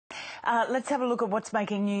Let's have a look at what's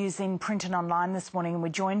making news in print and online this morning. And we're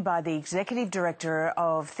joined by the Executive Director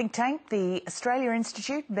of think tank, the Australia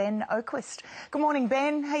Institute, Ben Oquist. Good morning,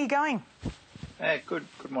 Ben. How are you going?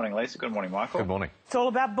 Good morning, Lisa. Good morning, Michael. Good morning. It's all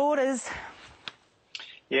about borders.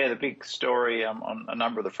 Yeah, the big story on a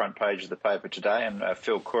number of the front pages of the paper today, and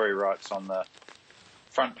Phil Corey writes on the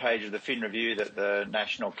front page of the Fin Review that the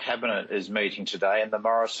National Cabinet is meeting today, and the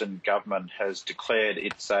Morrison government has declared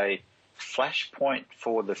it's a flashpoint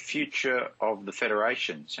for the future of the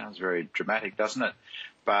Federation. Sounds very dramatic, doesn't it?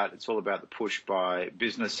 But it's all about the push by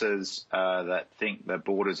businesses that think the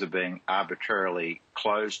borders are being arbitrarily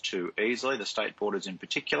closed too easily, the state borders in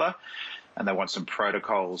particular, and they want some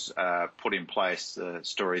protocols put in place. The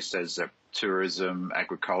story says that tourism,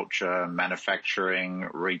 agriculture, manufacturing,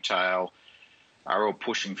 retail are all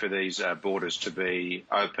pushing for these borders to be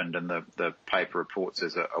opened, and the paper reports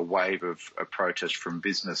there's a wave of protest from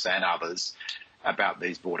business and others about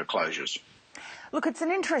these border closures. Look, it's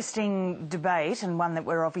an interesting debate and one that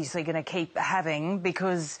we're obviously going to keep having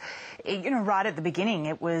because, right at the beginning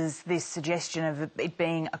it was this suggestion of it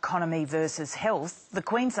being economy versus health. The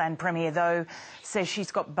Queensland Premier, though, says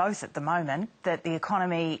she's got both at the moment, that the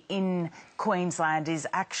economy in Queensland is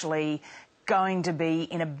actually going to be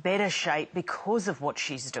in a better shape because of what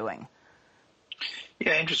she's doing.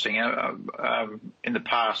 Yeah, interesting. In the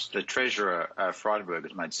past, the Treasurer, Frydenberg,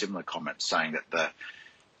 has made similar comments saying that the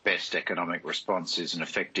best economic response is an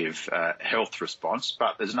effective health response,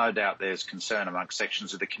 but there's no doubt there's concern amongst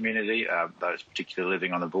sections of the community, those particularly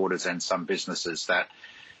living on the borders and some businesses, that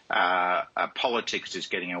politics is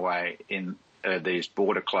getting away in these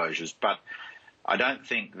border closures. But I don't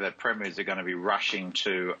think that premiers are going to be rushing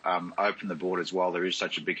to open the borders while there is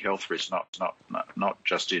such a big health risk, not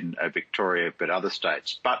just in Victoria but other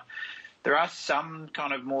states. But there are some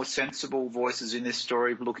kind of more sensible voices in this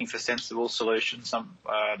story looking for sensible solutions.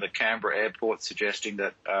 The Canberra airport suggesting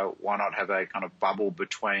that why not have a kind of bubble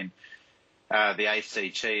between the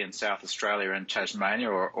ACT and South Australia and Tasmania,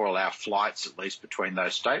 or allow flights at least between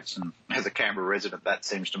those states. And as a Canberra resident, that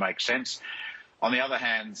seems to make sense. On the other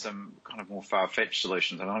hand, some kind of more far-fetched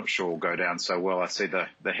solutions I'm not sure will go down so well. I see the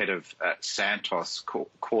head of Santos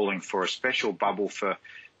calling for a special bubble for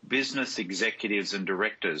business executives and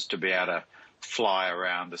directors to be able to fly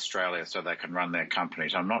around Australia so they can run their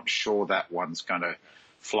companies. I'm not sure that one's going to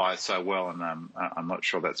fly so well, and I'm not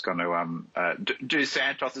sure that's going to do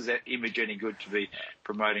Santos's image any good to be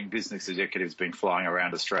promoting business executives being flying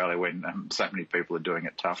around Australia when so many people are doing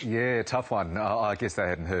it tough. Yeah, tough one. I guess they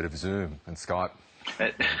hadn't heard of Zoom and Skype.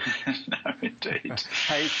 No, indeed.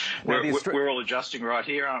 Hey, we're all adjusting right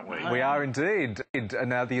here, aren't we? We are indeed. And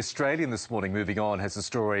now the Australian this morning, moving on, has a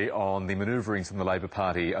story on the manoeuvrings in the Labor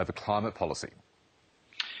Party over climate policy.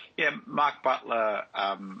 Yeah, Mark Butler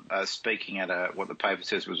speaking at what the paper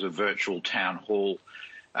says was a virtual town hall,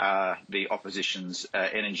 the opposition's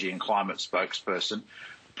energy and climate spokesperson,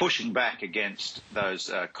 pushing back against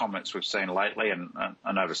those comments we've seen lately and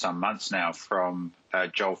over some months now from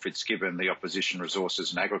Joel Fitzgibbon, the opposition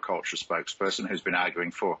resources and agriculture spokesperson, who's been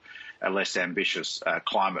arguing for a less ambitious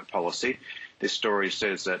climate policy. This story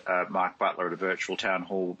says that Mark Butler at a virtual town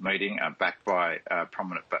hall meeting, backed by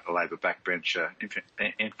prominent Labor backbencher,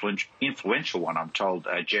 influential one, I'm told,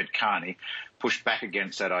 Jed Carney, pushed back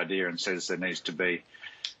against that idea and says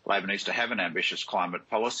Labor needs to have an ambitious climate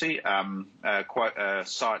policy.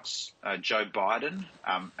 Cites Joe Biden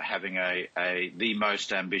having the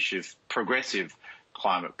most ambitious progressive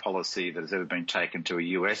climate policy that has ever been taken to a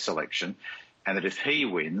US election, and that if he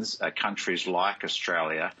wins, countries like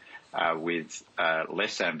Australia with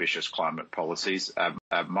less ambitious climate policies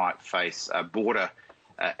might face border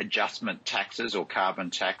adjustment taxes or carbon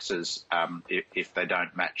taxes if they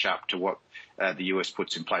don't match up to what the US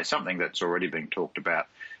puts in place, something that's already been talked about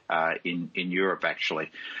in Europe, actually.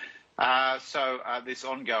 So this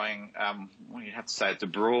ongoing, you have to say it's a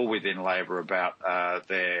brawl within Labor about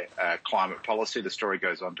their climate policy. The story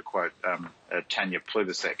goes on to quote Tanya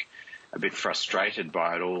Plibersek, a bit frustrated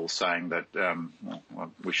by it all, saying that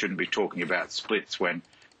we shouldn't be talking about splits when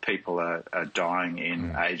people are dying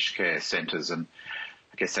in aged care centres. And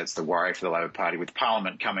I guess that's the worry for the Labor Party, with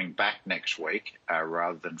Parliament coming back next week,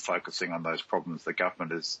 rather than focusing on those problems the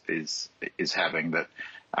government is having, that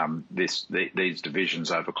these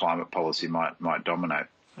divisions over climate policy might dominate.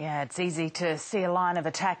 Yeah, it's easy to see a line of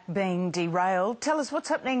attack being derailed. Tell us what's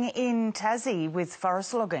happening in Tassie with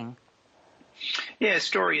forest logging. Yeah, a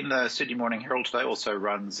story in the Sydney Morning Herald today also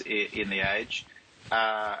runs in The Age.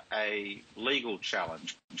 A legal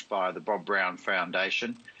challenge by the Bob Brown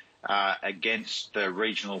Foundation against the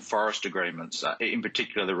regional forest agreements, in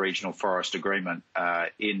particular the regional forest agreement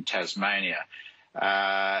in Tasmania.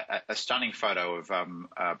 a stunning photo of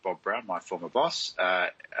Bob Brown, my former boss,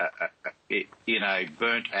 in a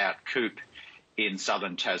burnt-out coupe in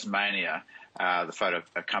southern Tasmania. The photo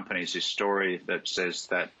accompanies this story that says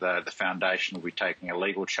that the foundation will be taking a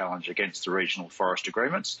legal challenge against the regional forest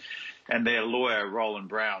agreements, and their lawyer, Rowland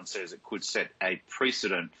Brown, says it could set a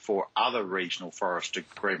precedent for other regional forest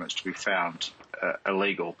agreements to be found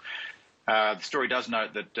illegal. The story does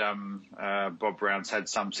note that Bob Brown's had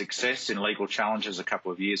some success in legal challenges a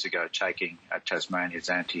couple of years ago, taking Tasmania's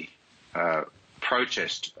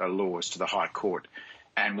anti-protest laws to the High Court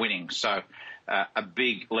and winning. So a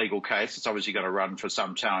big legal case. It's obviously going to run for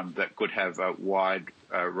some time, that could have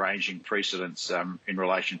wide-ranging precedents in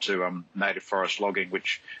relation to native forest logging,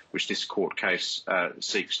 which this court case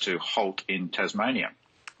seeks to halt in Tasmania.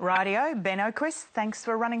 Rightio, Ben Oquist, thanks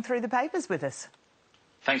for running through the papers with us.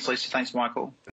 Thanks, Lisa. Thanks, Michael.